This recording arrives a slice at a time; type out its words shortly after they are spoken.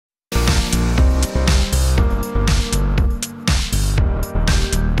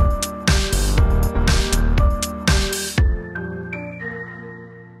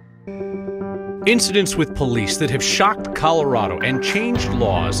Incidents with police that have shocked Colorado and changed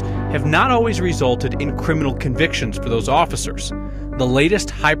laws have not always resulted in criminal convictions for those officers. The latest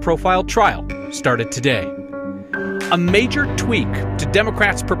high-profile trial started today. A major tweak to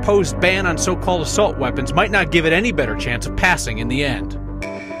Democrats' proposed ban on so-called assault weapons might not give it any better chance of passing in the end.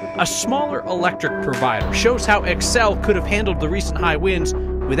 A smaller electric provider shows how Xcel could have handled the recent high winds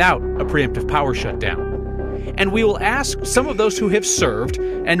without a preemptive power shutdown. And we will ask some of those who have served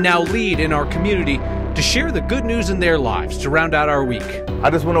and now lead in our community to share the good news in their lives to round out our week. I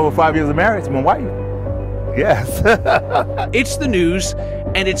just went over 5 years of marriage to my wife. Yes. It's the news,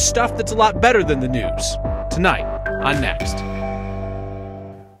 and it's stuff that's a lot better than the news. Tonight on Next.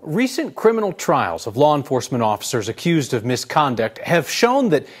 Recent criminal trials of law enforcement officers accused of misconduct have shown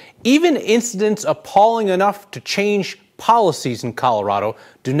that even incidents appalling enough to change policies in Colorado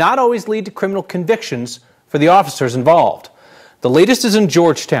do not always lead to criminal convictions for the officers involved. The latest is in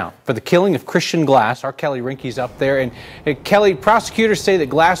Georgetown for the killing of Christian Glass. Our Kelly Rinke's up there. And Kelly, prosecutors say that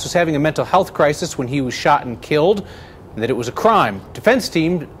Glass was having a mental health crisis when he was shot and killed, and that it was a crime. Defense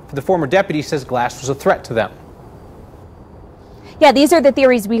team for the former deputy says Glass was a threat to them. Yeah, these are the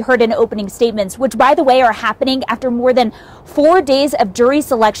theories we heard in opening statements, which, by the way, are happening after more than 4 days of jury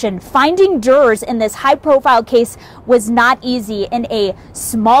selection. Finding jurors in this high-profile case was not easy in a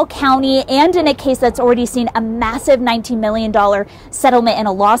small county and in a case that's already seen a massive $19 million settlement in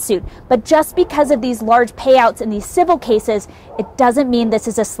a lawsuit. But just because of these large payouts in these civil cases, it doesn't mean this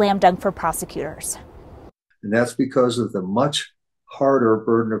is a slam dunk for prosecutors. And that's because of the much harder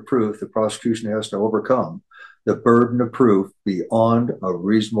burden of proof the prosecution has to overcome. The burden of proof beyond a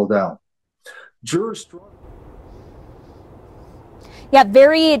reasonable doubt. Jurors. Yeah,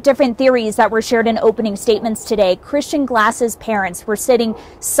 very different theories that were shared in opening statements today. Christian Glass's parents were sitting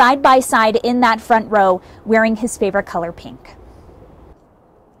side by side in that front row wearing his favorite color, pink.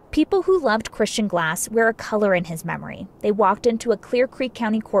 People who loved Christian Glass wear a color in his memory. They walked into a Clear Creek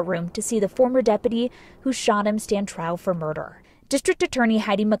County courtroom to see the former deputy who shot him stand trial for murder. District Attorney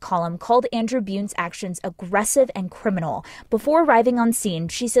Heidi McCollum called Andrew Bune's actions aggressive and criminal. Before arriving on scene,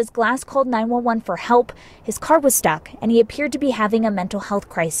 she says Glass called 911 for help. His car was stuck, and he appeared to be having a mental health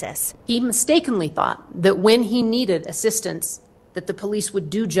crisis. He mistakenly thought that when he needed assistance, that the police would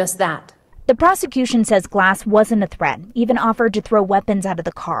do just that. The prosecution says Glass wasn't a threat, even offered to throw weapons out of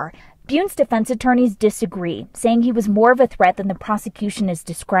the car. Bune's defense attorneys disagree, saying he was more of a threat than the prosecution is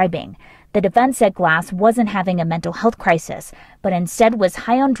describing. The defense said Glass wasn't having a mental health crisis, but instead was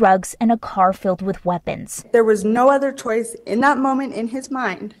high on drugs and a car filled with weapons. There was no other choice in that moment in his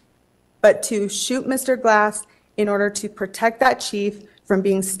mind but to shoot Mr. Glass in order to protect that chief from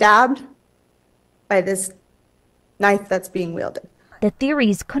being stabbed by this knife that's being wielded. The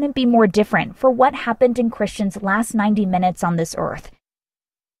theories couldn't be more different for what happened in Christian's last 90 minutes on this earth.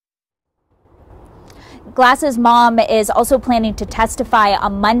 Glass's mom is also planning to testify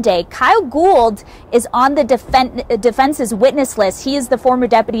on Monday. Kyle Gould is on the defense's witness list. He is the former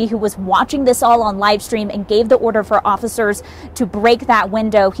deputy who was watching this all on live stream and gave the order for officers to break that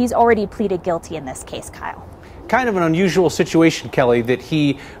window. He's already pleaded guilty in this case, Kyle. Kind of an unusual situation, Kelly, that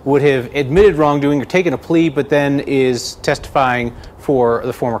he would have admitted wrongdoing or taken a plea, but then is testifying for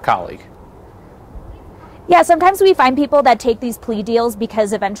the former colleague. Yeah, sometimes we find people that take these plea deals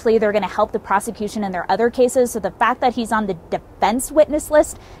because eventually they're going to help the prosecution in their other cases. So the fact that he's on the defense witness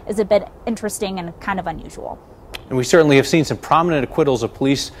list is a bit interesting and kind of unusual. And we certainly have seen some prominent acquittals of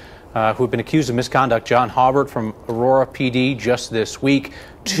police who have been accused of misconduct. John Haubert from Aurora PD just this week.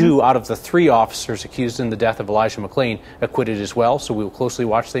 2 out of the 3 officers accused in the death of Elijah McClain acquitted as well. So we will closely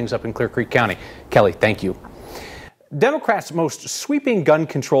watch things up in Clear Creek County. Kelly, thank you. Democrats' most sweeping gun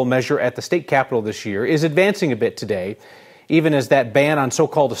control measure at the state capitol this year is advancing a bit today, even as that ban on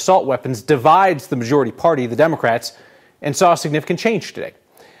so-called assault weapons divides the majority party, the Democrats, and saw a significant change today.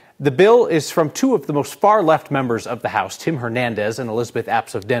 The bill is from 2 of the most far-left members of the House, Tim Hernandez and Elizabeth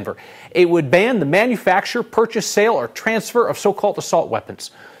Apps of Denver. It would ban the manufacture, purchase, sale, or transfer of so-called assault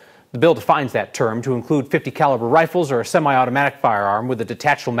weapons. The bill defines that term to include .50 caliber rifles or a semi-automatic firearm with a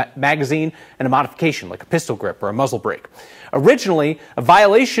detachable magazine and a modification like a pistol grip or a muzzle brake. Originally, a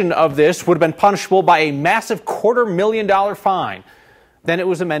violation of this would have been punishable by a massive $250,000 fine. Then it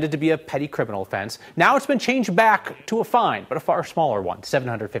was amended to be a petty criminal offense. Now it's been changed back to a fine, but a far smaller one,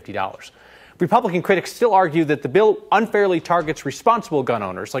 $750. Republican critics still argue that the bill unfairly targets responsible gun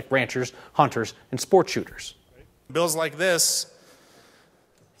owners like ranchers, hunters, and sport shooters. Bills like this,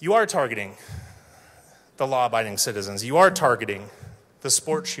 you are targeting the law-abiding citizens. You are targeting the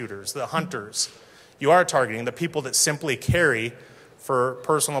sport shooters, the hunters. You are targeting the people that simply carry for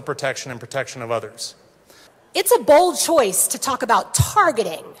personal protection and protection of others. It's a bold choice to talk about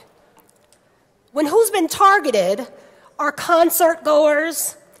targeting When who's been targeted are concert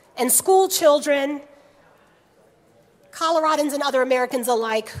goers and school children, Coloradans and other Americans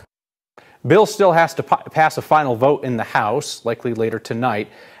alike. Bill still has to pass a final vote in the House, likely later tonight,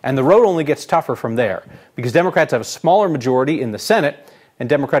 and the road only gets tougher from there because Democrats have a smaller majority in the Senate, and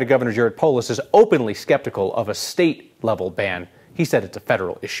Democratic Governor Jared Polis is openly skeptical of a state-level ban. He said it's a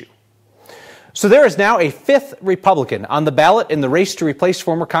federal issue. So there is now a fifth Republican on the ballot in the race to replace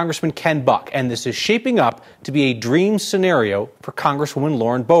former Congressman Ken Buck, and this is shaping up to be a dream scenario for Congresswoman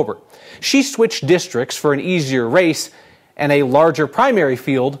Lauren Boebert. She switched districts for an easier race, and a larger primary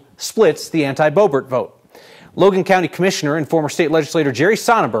field splits the anti-Boebert vote. Logan County Commissioner and former state legislator Jerry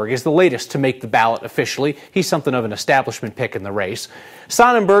Sonnenberg is the latest to make the ballot officially. He's something of an establishment pick in the race.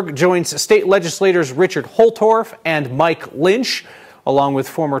 Sonnenberg joins state legislators Richard Holtorf and Mike Lynch, along with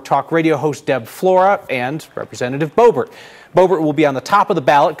former talk radio host Deb Flora and Representative Boebert. Boebert will be on the top of the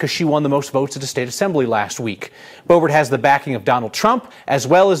ballot because she won the most votes at the state assembly last week. Boebert has the backing of Donald Trump, as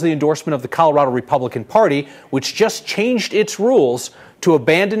well as the endorsement of the Colorado Republican Party, which just changed its rules to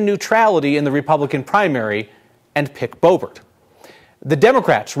abandon neutrality in the Republican primary and pick Boebert. The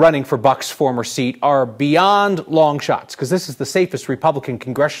Democrats running for Buck's former seat are beyond long shots because this is the safest Republican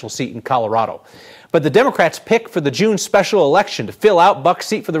congressional seat in Colorado. But the Democrats' pick for the June special election to fill out Buck's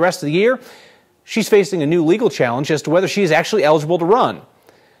seat for the rest of the year, she's facing a new legal challenge as to whether she is actually eligible to run.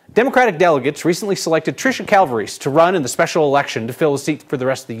 Democratic delegates recently selected Tricia Calvarese to run in the special election to fill the seat for the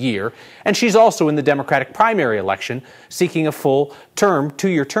rest of the year, and she's also in the Democratic primary election seeking a full term,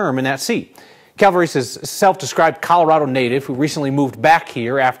 two-year term in that seat. Calvarese is a self-described Colorado native who recently moved back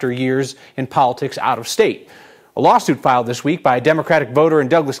here after years in politics out of state. A lawsuit filed this week by a Democratic voter in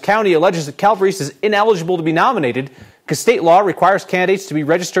Douglas County alleges that Calvarese is ineligible to be nominated because state law requires candidates to be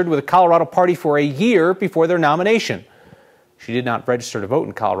registered with a Colorado party for a year before their nomination. She did not register to vote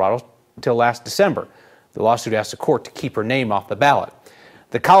in Colorado until last December. The lawsuit asked the court to keep her name off the ballot.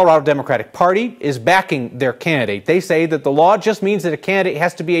 The Colorado Democratic Party is backing their candidate. They say that the law just means that a candidate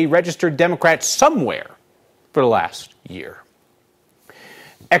has to be a registered Democrat somewhere for the last year.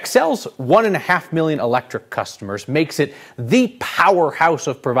 Xcel's 1.5 million electric customers makes it the powerhouse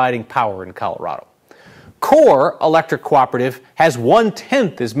of providing power in Colorado. Core Electric Cooperative has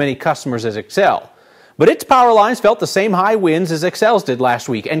 1/10 as many customers as Xcel, but its power lines felt the same high winds as Xcel's did last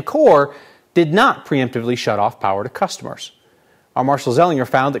week, and Core did not preemptively shut off power to customers. Our Marshall Zellinger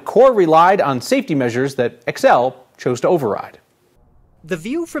found that Core relied on safety measures that Xcel chose to override. The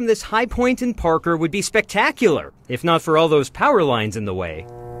view from this high point in Parker would be spectacular, if not for all those power lines in the way.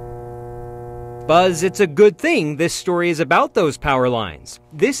 Buzz, it's a good thing this story is about those power lines.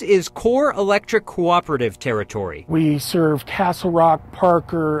 This is Core Electric Cooperative territory. We serve Castle Rock,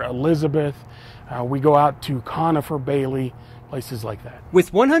 Parker, Elizabeth. We go out to Conifer, Bailey, places like that.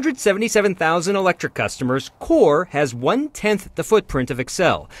 With 177,000 electric customers, Core has 1/10 the footprint of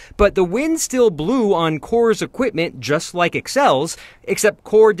Xcel. But the wind still blew on Core's equipment just like Xcel's, except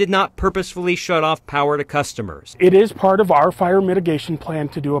Core did not purposefully shut off power to customers. It is part of our fire mitigation plan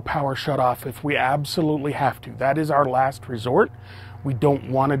to do a power shutoff if we absolutely have to. That is our last resort. We don't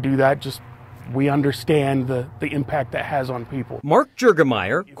want to do that, just we understand the impact that has on people. Mark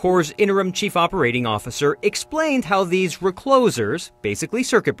Jurgemeyer, Core's interim chief operating officer, explained how these reclosers, basically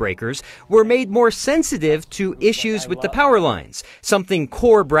circuit breakers, were made more sensitive to issues with the power lines, something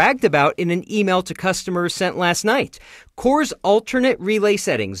Core bragged about in an email to customers sent last night. Core's alternate relay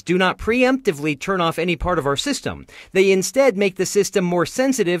settings do not preemptively turn off any part of our system. They instead make the system more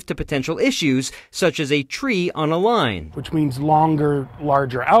sensitive to potential issues, such as a tree on a line. Which means longer,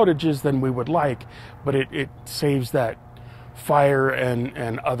 larger outages than we would like, but it saves that fire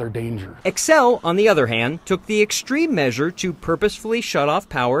and other danger. Xcel, on the other hand, took the extreme measure to purposefully shut off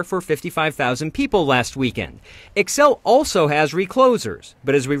power for 55,000 people last weekend. Xcel also has reclosers,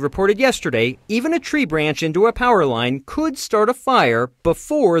 but as we reported yesterday, even a tree branch into a power line could start a fire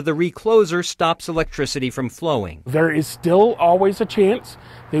before the recloser stops electricity from flowing. There is still always a chance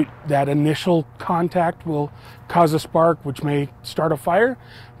that initial contact will cause a spark, which may start a fire,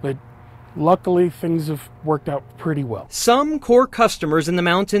 but luckily, things have worked out pretty well. Some Core customers in the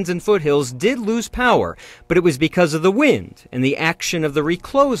mountains and foothills did lose power, but it was because of the wind and the action of the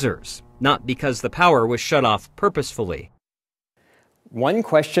reclosers, not because the power was shut off purposefully. One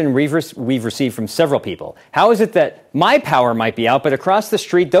question we've received from several people. How is it that my power might be out, but across the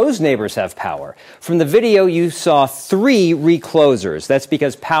street, those neighbors have power? From the video, you saw 3 reclosers. That's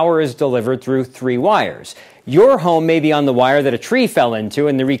because power is delivered through 3 wires. Your home may be on the wire that a tree fell into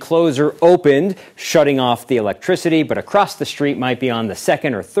and the recloser opened, shutting off the electricity, but across the street might be on the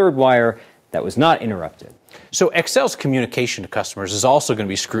 2nd or 3rd wire that was not interrupted. So Xcel's communication to customers is also going to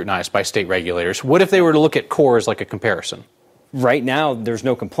be scrutinized by state regulators. What if they were to look at Core as like a comparison? Right now, there's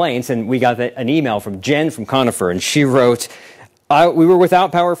no complaints, and we got an email from Jen from Conifer, and she wrote, we were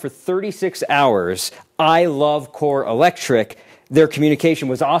without power for 36 hours. I love Core Electric. Their communication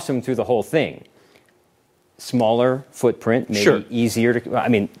was awesome through the whole thing. Smaller footprint, maybe easier to, I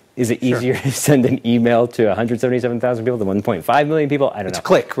mean, is it easier to send an email to 177,000 people than 1.5 million people? I don't know. It's a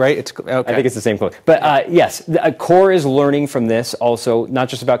click, right? Okay. I think it's the same click. But yes, Core is learning from this also, not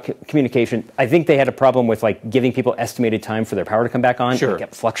just about communication. I think they had a problem with like giving people estimated time for their power to come back on. It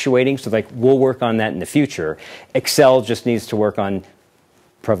kept fluctuating. So like, we'll work on that in the future. Xcel just needs to work on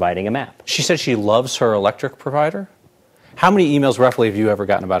providing a map. She said she loves her electric provider. How many emails roughly have you ever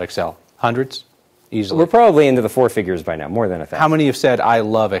gotten about Xcel? Hundreds? Easily. We're probably into the 4 figures by now, more than 1,000. How many have said, I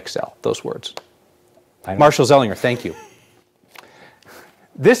love Xcel, those words? Marshall Zellinger, thank you.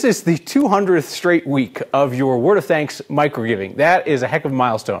 This is the 200th straight week of your Word of Thanks microgiving. That is a heck of a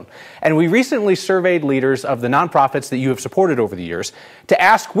milestone. And we recently surveyed leaders of the nonprofits that you have supported over the years to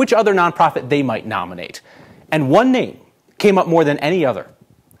ask which other nonprofit they might nominate. And one name came up more than any other.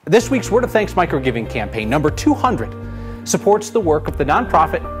 This week's Word of Thanks microgiving campaign, number 200, supports the work of the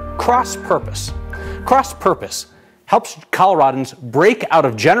nonprofit Cross Purpose. Cross Purpose helps Coloradans break out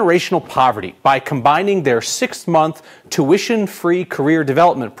of generational poverty by combining their 6-month tuition-free career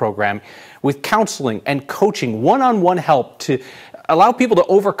development program with counseling and coaching, one-on-one help to allow people to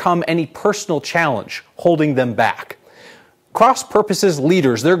overcome any personal challenge holding them back. Cross Purpose's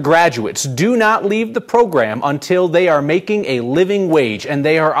leaders, their graduates, do not leave the program until they are making a living wage and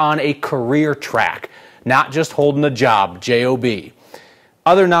they are on a career track, not just holding a job, J-O-B.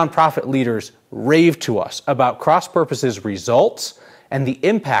 Other nonprofit leaders rave to us about Cross Purpose's results and the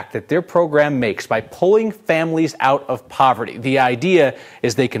impact that their program makes by pulling families out of poverty. The idea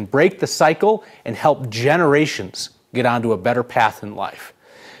is they can break the cycle and help generations get onto a better path in life.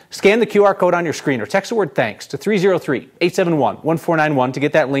 Scan the QR code on your screen or text the word thanks to 303-871-1491 to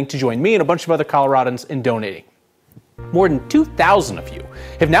get that link to join me and a bunch of other Coloradans in donating. More than 2,000 of you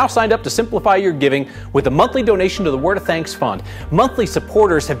have now signed up to simplify your giving with a monthly donation to the Word of Thanks Fund. Monthly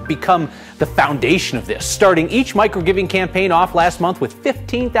supporters have become the foundation of this, starting each microgiving campaign off last month with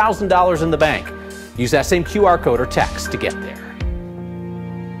 $15,000 in the bank. Use that same QR code or text to get there.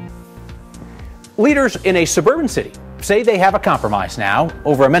 Leaders in a suburban city say they have a compromise now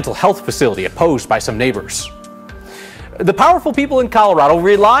over a mental health facility opposed by some neighbors. The powerful people in Colorado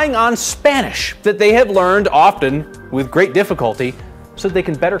relying on Spanish that they have learned often with great difficulty so that they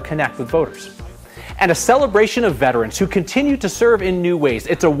can better connect with voters. And a celebration of veterans who continue to serve in new ways.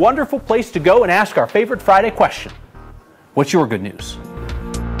 It's a wonderful place to go and ask our favorite Friday question. What's your good news?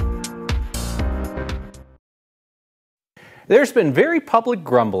 There's been very public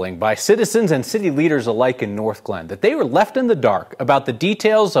grumbling by citizens and city leaders alike in North Glen that they were left in the dark about the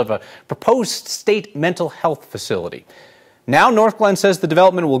details of a proposed state mental health facility. Now North Glen says the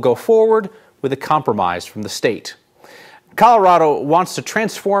development will go forward with a compromise from the state. Colorado wants to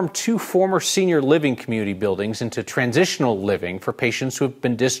transform 2 former senior living community buildings into transitional living for patients who have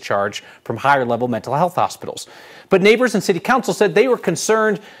been discharged from higher-level mental health hospitals. But neighbors and city council said they were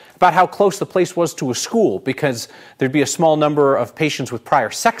concerned about how close the place was to a school because there'd be a small number of patients with prior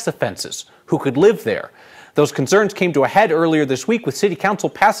sex offenses who could live there. Those concerns came to a head earlier this week with City Council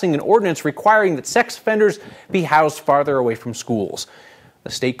passing an ordinance requiring that sex offenders be housed farther away from schools. The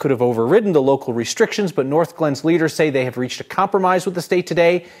state could have overridden the local restrictions, but North Glen's leaders say they have reached a compromise with the state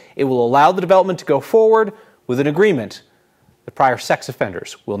today. It will allow the development to go forward with an agreement that prior sex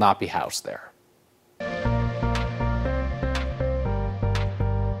offenders will not be housed there.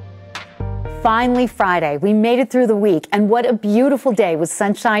 Finally Friday. We made it through the week, and what a beautiful day with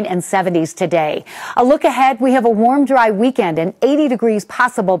sunshine and 70s today. A look ahead, we have a warm, dry weekend and 80 degrees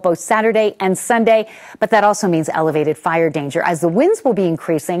possible both Saturday and Sunday, but that also means elevated fire danger as the winds will be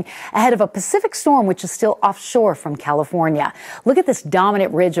increasing ahead of a Pacific storm which is still offshore from California. Look at this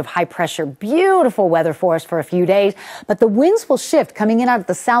dominant ridge of high pressure. Beautiful weather for us for a few days, but the winds will shift coming in out of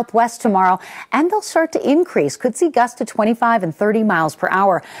the southwest tomorrow, and they'll start to increase. Could see gusts to 25 and 30 miles per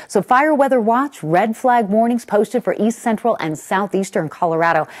hour. So fire weather watch, red flag warnings posted for east central and southeastern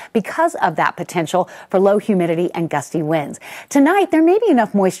Colorado because of that potential for low humidity and gusty winds. Tonight, there may be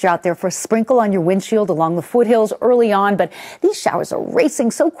enough moisture out there for a sprinkle on your windshield along the foothills early on, but these showers are racing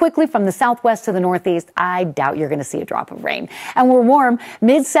so quickly from the southwest to the northeast, I doubt you're going to see a drop of rain. And we're warm,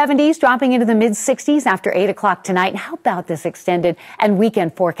 mid-70s, dropping into the mid-60s after 8 o'clock tonight. How about this extended and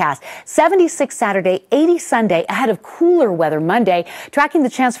weekend forecast? 76 Saturday, 80 Sunday, ahead of cooler weather Monday, tracking the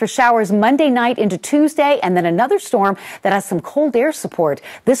chance for showers Monday Monday night into Tuesday, and then another storm that has some cold air support.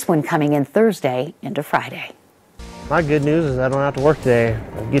 This one coming in Thursday into Friday. My good news is I don't have to work today.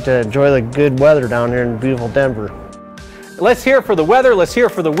 I get to enjoy the good weather down here in beautiful Denver. Let's hear it for the weather. Let's hear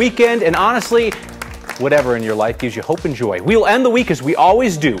it for the weekend. And honestly, whatever in your life gives you hope and joy. We'll end the week as we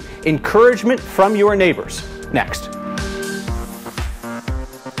always do. Encouragement from your neighbors. Next.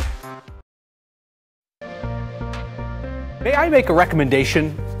 May I make a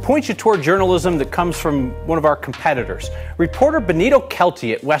recommendation? Point you toward journalism that comes from one of our competitors. Reporter Benito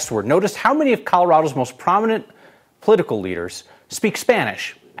Kelty at Westward noticed how many of Colorado's most prominent political leaders speak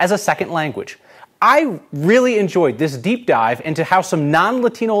Spanish as a second language. I really enjoyed this deep dive into how some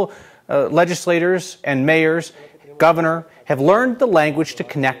non-Latino legislators and mayors, governor, have learned the language to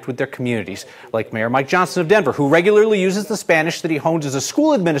connect with their communities, like Mayor Mike Johnson of Denver, who regularly uses the Spanish that he honed as a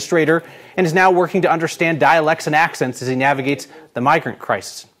school administrator and is now working to understand dialects and accents as he navigates the migrant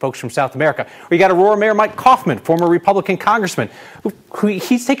crisis, folks from South America. Or you got Aurora Mayor Mike Kaufman, former Republican congressman,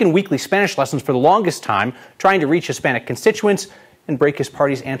 he's taken weekly Spanish lessons for the longest time, trying to reach Hispanic constituents and break his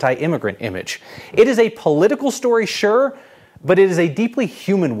party's anti-immigrant image. It is a political story, sure, but it is a deeply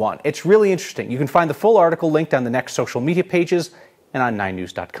human one. It's really interesting. You can find the full article linked on the next social media pages and on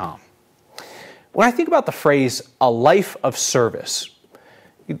 9news.com. When I think about the phrase, a life of service,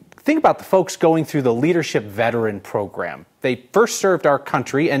 you think about the folks going through the Leadership Veteran Program. They first served our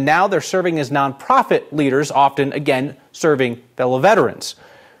country, and now they're serving as nonprofit leaders, often, again, serving fellow veterans.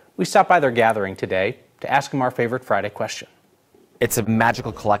 We stopped by their gathering today to ask them our favorite Friday question. It's a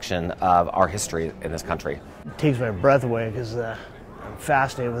magical collection of our history in this country. It takes my breath away because I'm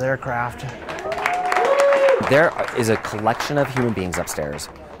fascinated with aircraft. There is a collection of human beings upstairs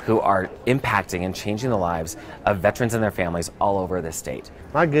who are impacting and changing the lives of veterans and their families all over this state.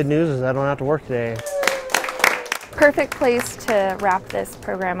 My good news is I don't have to work today. Perfect place to wrap this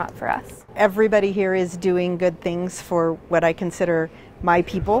program up for us. Everybody here is doing good things for what I consider my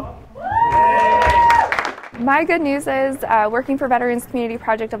people. My good news is working for Veterans Community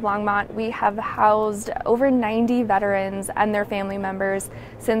Project of Longmont, we have housed over 90 veterans and their family members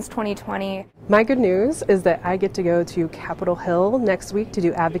since 2020. My good news is that I get to go to Capitol Hill next week to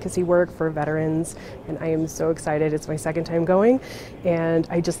do advocacy work for veterans, and I am so excited. It's my second time going, and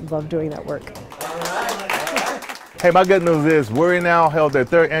I just love doing that work. Hey, my good news is we're now held their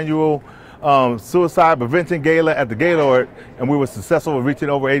third annual suicide prevention gala at the Gaylord, and we were successful in reaching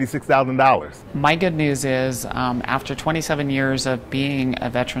over $86,000. My good news is after 27 years of being a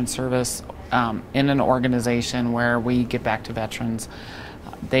veteran service in an organization where we give back to veterans,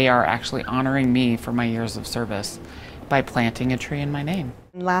 they are actually honoring me for my years of service by planting a tree in my name.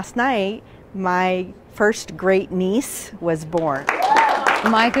 Last night, my first great niece was born.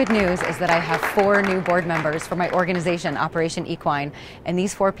 My good news is that I have 4 new board members for my organization, Operation Equine, and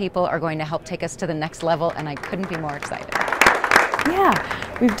these 4 people are going to help take us to the next level, and I couldn't be more excited.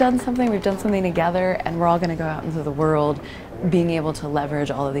 Yeah, we've done something together, and we're all going to go out into the world being able to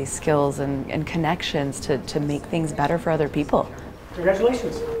leverage all of these skills and connections to make things better for other people.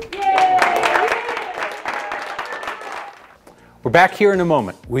 Congratulations. We're back here in a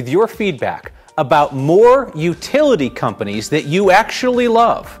moment with your feedback about more utility companies that you actually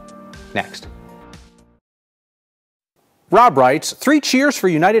love. Next. Rob writes, 3 cheers for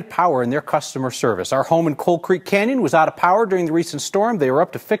United Power and their customer service. Our home in Coal Creek Canyon was out of power during the recent storm. They were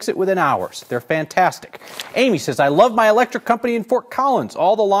up to fix it within hours. They're fantastic. Amy says, I love my electric company in Fort Collins.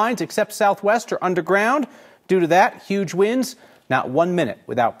 All the lines except Southwest are underground. Due to that, huge winds, not 1 minute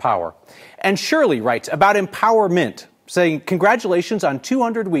without power. And Shirley writes about empowerment, saying, congratulations on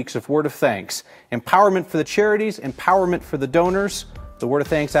 200 weeks of Word of Thanks. Empowerment for the charities, empowerment for the donors. The Word of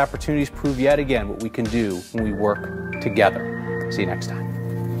Thanks opportunities prove yet again what we can do when we work together. See you next time.